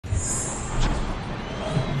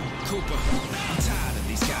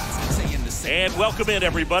And welcome in,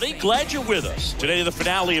 everybody. Glad you're with us. Today, the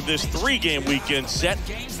finale of this three-game weekend set.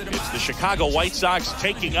 It's the Chicago White Sox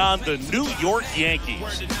taking on the New York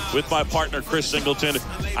Yankees. With my partner, Chris Singleton,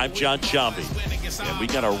 I'm John Shambi. And we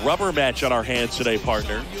got a rubber match on our hands today,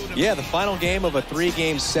 partner. Yeah, the final game of a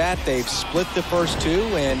three-game set. They've split the first two,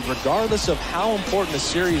 and regardless of how important the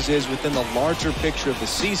series is within the larger picture of the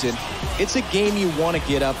season, it's a game you want to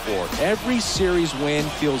get up for. Every series win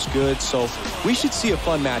feels good, so we should see a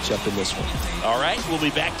fun matchup in this one. All right, we'll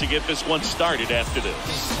be back to get this one started after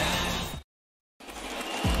this.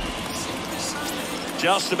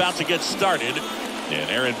 Just about to get started. And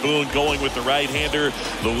Aaron Boone going with the right-hander,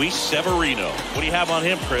 Luis Severino. What do you have on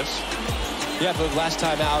him, Chris? Yeah, but last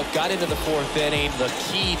time out, got into the fourth inning. The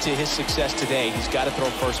key to his success today, he's got to throw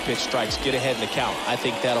first pitch strikes, get ahead in the count. I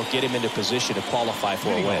think that'll get him into position to qualify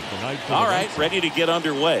for a win. All right, ready to get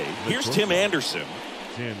underway. Here's Tim Anderson.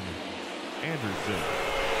 Here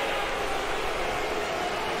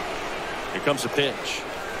comes the pitch.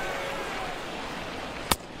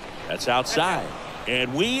 That's outside.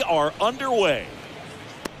 And we are underway.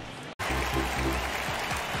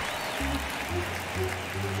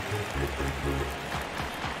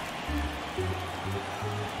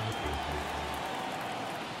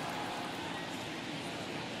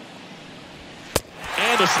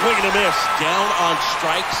 And a swing and a miss. Down on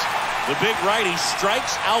strikes. The big righty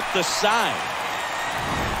strikes out the side.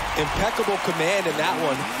 Impeccable command in that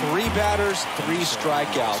one. 3 batters, 3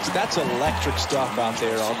 strikeouts. That's electric stuff out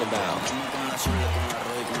there on the mound.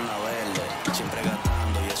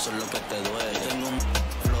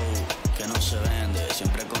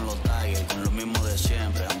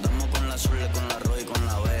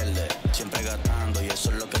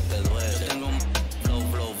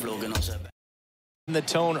 The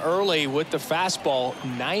tone early with the fastball,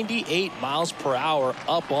 98 miles per hour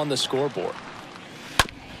up on the scoreboard.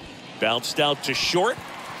 Bounced out to short.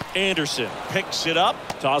 Anderson picks it up,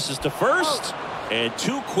 tosses to first, and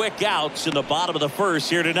 2 quick outs in the bottom of the first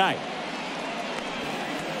here tonight.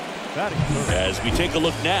 As we take a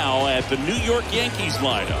look now at the New York Yankees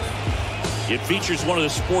lineup, it features one of the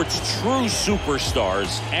sport's true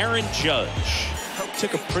superstars, Aaron Judge.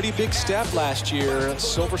 Took a pretty big step last year,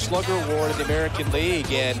 Silver Slugger Award in the American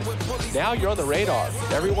League, and now you're on the radar.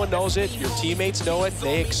 Everyone knows it, your teammates know it,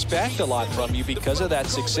 they expect a lot from you because of that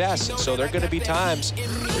success, and so there are going to be times where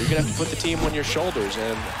you're going to have to put the team on your shoulders,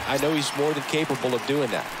 and I know he's more than capable of doing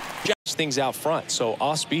that. Just things out front, so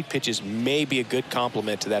off-speed pitches may be a good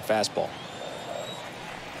complement to that fastball.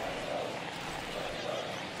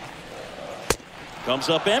 Comes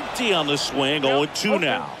up empty on the swing, 0-2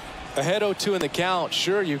 now. Ahead 0-2 in the count.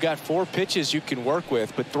 Sure, you've got 4 pitches you can work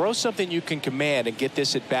with, but throw something you can command and get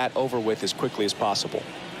this at bat over with as quickly as possible.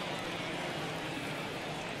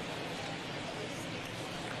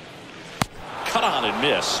 Cut on and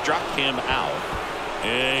miss, struck him out.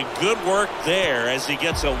 And good work there as he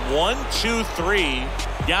gets a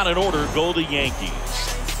 1-2-3. Down in order go the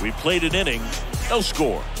Yankees. We played an inning, no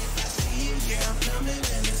score.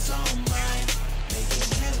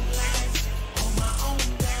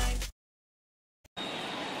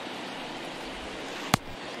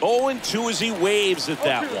 Oh, and 2 as he waves at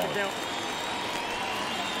that one.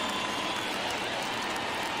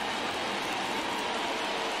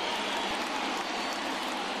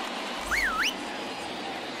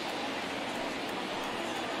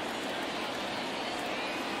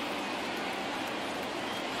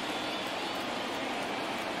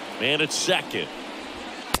 Man at second.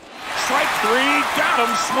 Strike 3, got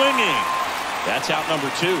him swinging. That's out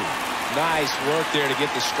number 2. Nice work there to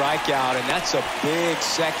get the strikeout, and that's a big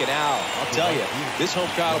second out. I'll tell you, this home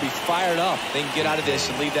crowd will be fired up. They can get out of this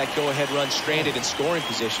and leave that go-ahead run stranded in scoring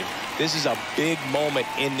position. This is a big moment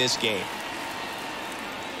in this game.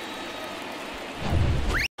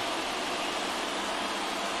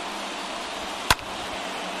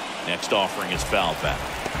 Next offering is foul back.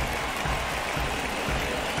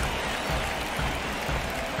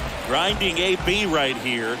 Grinding AB right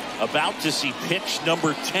here, about to see pitch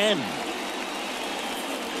number 10.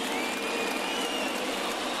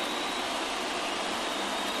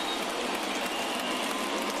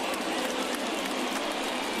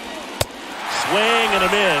 Swing and a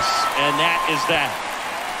miss, and that is that.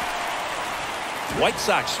 White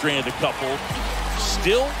Sox strand a couple,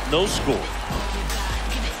 still no score.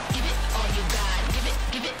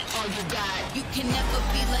 You can never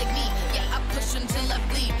be like me. Yeah, I push until I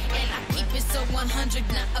bleed, and I keep it so 100,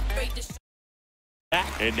 not afraid to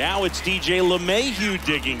And now it's DJ LeMahieu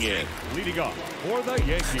digging in. Leading off for the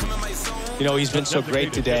Yankees. You know, he's been so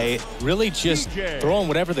great today. Really just throwing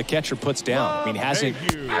whatever the catcher puts down. I mean, hasn't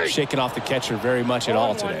shaken off the catcher very much at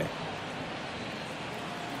all today.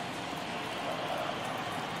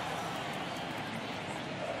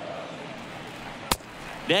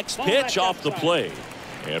 Next pitch off the plate.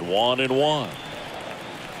 And 1-1.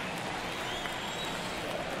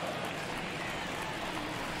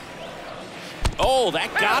 Oh,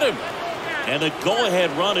 that got him. And the go-ahead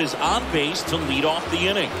run is on base to lead off the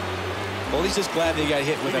inning. Well, he's just glad they got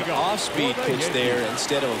hit with an off-speed pitch there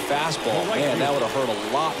instead of a fastball. Man, that would have hurt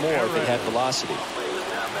a lot more if it had velocity.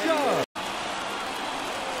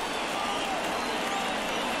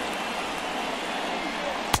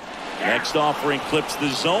 Next offering clips the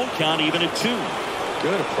zone count even at 2.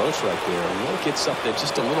 Good approach right there. You want to get something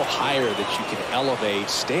just a little higher that you can elevate.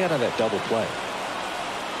 Stay out of that double play.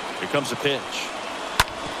 Here comes the pitch.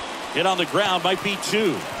 Hit on the ground, might be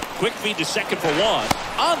 2. Quick feed to second for 1.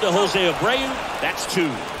 On to Jose Abreu. That's 2.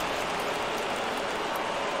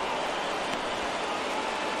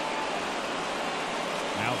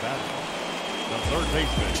 Now batting, the third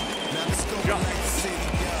baseman,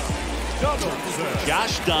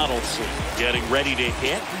 Josh Donaldson getting ready to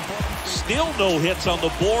hit. Still no hits on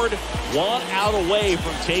the board. 1 out away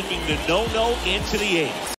from taking the no-no into the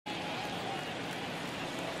 8th.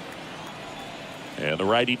 And the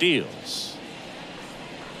righty deals.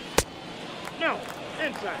 No,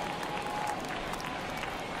 inside.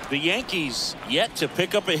 The Yankees yet to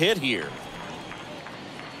pick up a hit here.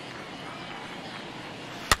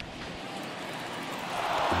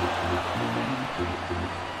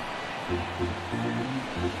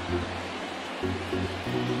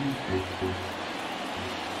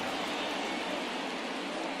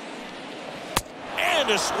 And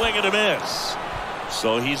a swing and a miss.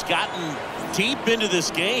 So he's gotten deep into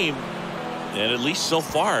this game, and at least so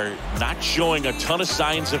far, not showing a ton of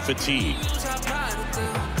signs of fatigue.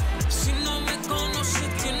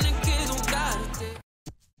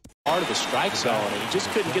 Part of the strike zone, and he just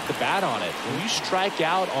couldn't get the bat on it. When you strike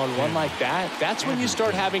out on one like that, that's when you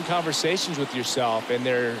start having conversations with yourself, and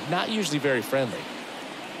they're not usually very friendly.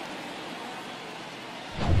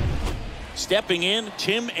 Stepping in,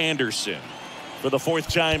 Tim Anderson for the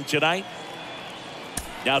 4th time tonight.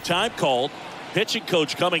 Now time called. Pitching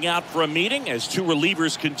coach coming out for a meeting as 2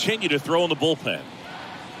 relievers continue to throw in the bullpen.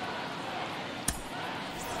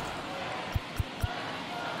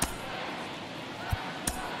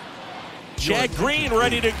 Chad Green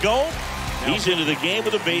ready to go. He's into the game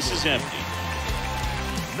with the bases empty.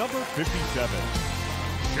 number 57,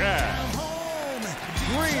 Chad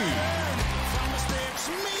Green.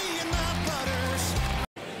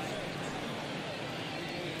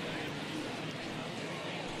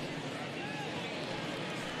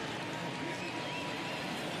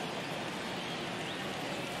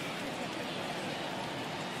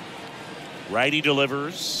 Righty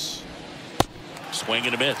delivers. Swing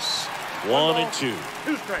and a miss. 1-2.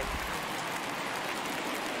 2 strikes.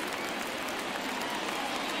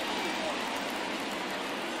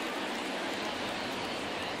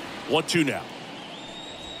 One, 2 now.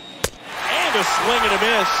 And a swing and a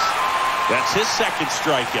miss. That's his 2nd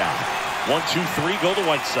strikeout. 1, 2, 3 go the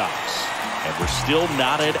White Sox. And we're still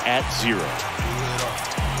knotted at 0.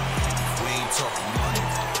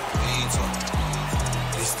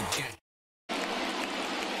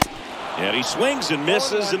 And he swings and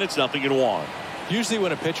misses, and it's 0-1. Usually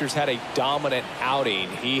when a pitcher's had a dominant outing,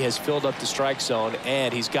 he has filled up the strike zone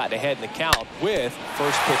and he's gotten ahead in the count with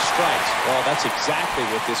first pitch strikes. Well, that's exactly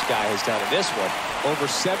what this guy has done in this one. Over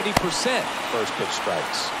 70% first pitch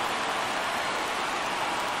strikes.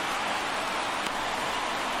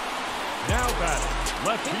 Now batting,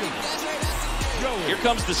 left fielder. Here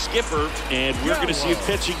comes the skipper, and we're going to see a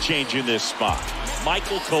pitching change in this spot.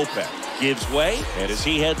 Michael Kopech gives way, and as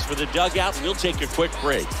he heads for the dugout, we'll take a quick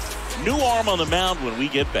break. New arm on the mound when we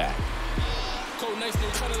get back.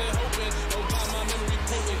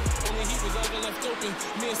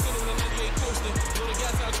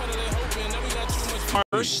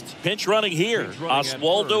 First pinch running here,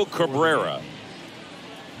 Oswaldo Cabrera.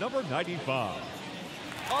 Number 95.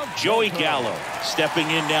 Joey Gallo stepping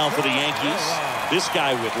in now for the Yankees. This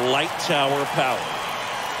guy with light tower power.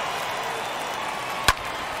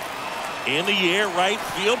 In the air, right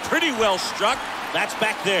field, pretty well struck. That's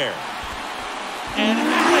back there. And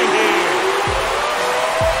out of here.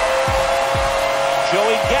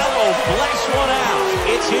 Joey Gallo blasts one out.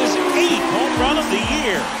 It's his 8th home run of the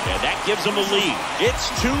year. And that gives him a lead. It's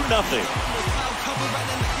 2-0.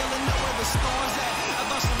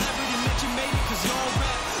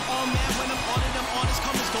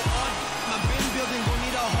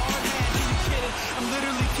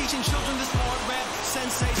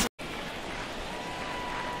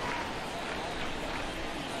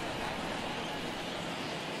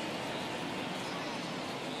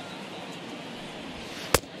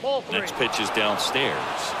 Next pitch is downstairs.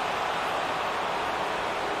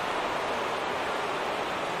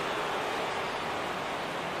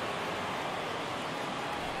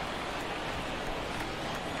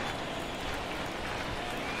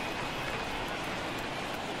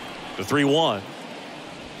 The 3-1.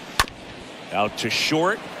 Out to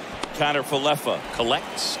short. Connor Falefa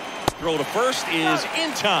collects. Throw to first is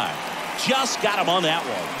in time. Just got him on that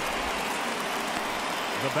one.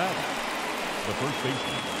 The batter, the first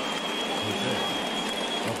baseman, Jose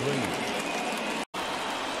Abreu.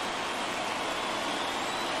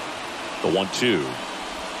 The 1-2.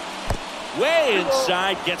 Way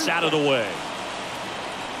inside, gets out of the way.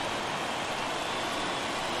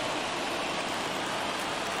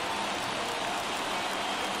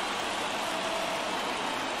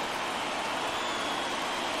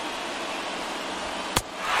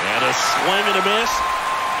 And a swing and a miss.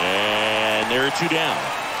 And there are 2 down.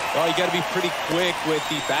 Well, you got to be pretty quick with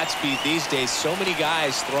the bat speed these days. So many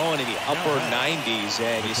guys throwing in the upper 90s,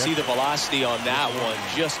 and you see the velocity on that one.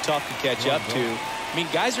 Just tough to catch up to. I mean,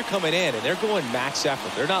 guys are coming in, and they're going max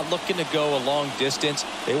effort. They're not looking to go a long distance.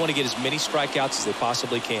 They want to get as many strikeouts as they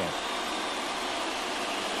possibly can.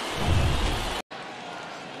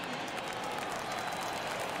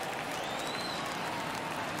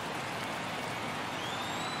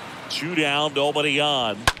 Two down, nobody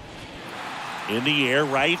on. In the air,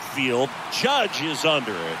 right field. Judge is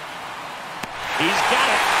under it. He's got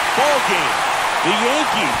it. Ball game. The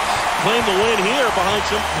Yankees claim the win here behind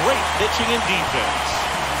some great pitching and defense.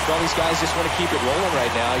 Well, these guys just want to keep it rolling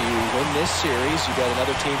right now. You win this series, you got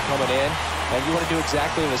another team coming in, and you want to do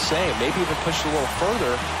exactly the same. Maybe even push it a little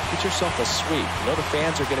further. Get yourself a sweep. You know the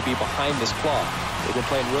fans are going to be behind this club. They've been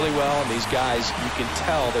playing really well, and these guys, you can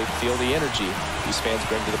tell they feel the energy these fans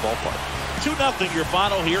bring to the ballpark. 2-0 your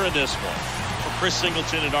final here in this one. For Chris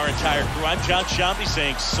Singleton and our entire crew, I'm John Shambi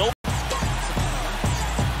saying so